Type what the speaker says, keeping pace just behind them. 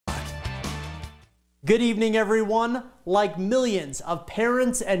Good evening, everyone. Like millions of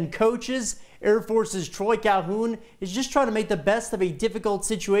parents and coaches, Air Force's Troy Calhoun is just trying to make the best of a difficult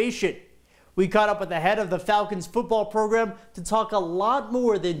situation. We caught up with the head of the Falcons football program to talk a lot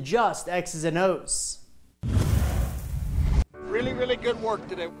more than just X's and O's. Really good work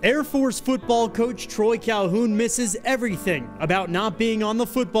today. Air Force football coach Troy Calhoun misses everything about not being on the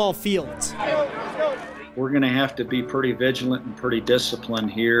football field. We're going to have to be pretty vigilant and pretty disciplined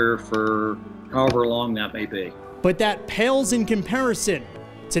here for however long that may be. But that pales in comparison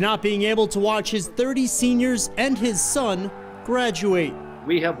to not being able to watch his 30 seniors and his son graduate.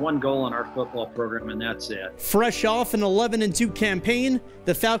 We have one goal in our football program, and that's it. Fresh off an 11-2 campaign,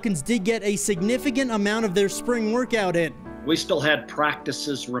 the Falcons did get a significant amount of their spring workout in. We still had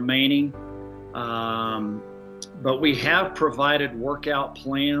practices remaining, but we have provided workout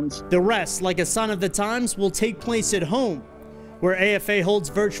plans. The rest, like a sign of the times, will take place at home, where AFA holds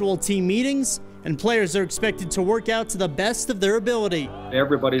virtual team meetings and players are expected to work out to the best of their ability.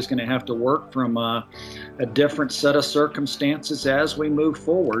 Everybody's going to have to work from a different set of circumstances as we move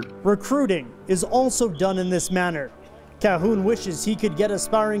forward. Recruiting is also done in this manner. Calhoun wishes he could get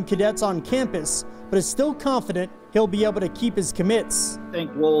aspiring cadets on campus, but is still confident he'll be able to keep his commits. I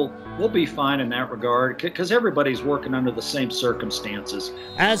think we'll be fine in that regard because everybody's working under the same circumstances.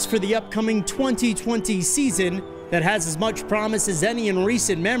 As for the upcoming 2020 season that has as much promise as any in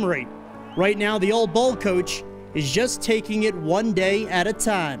recent memory, right now the old ball coach is just taking it one day at a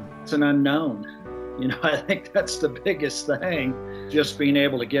time. It's an unknown. You know, I think that's the biggest thing, just being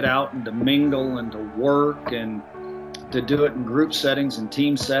able to get out and to mingle and to work and to do it in group settings and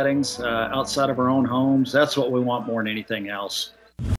team settings outside of our own homes. That's what we want more than anything else.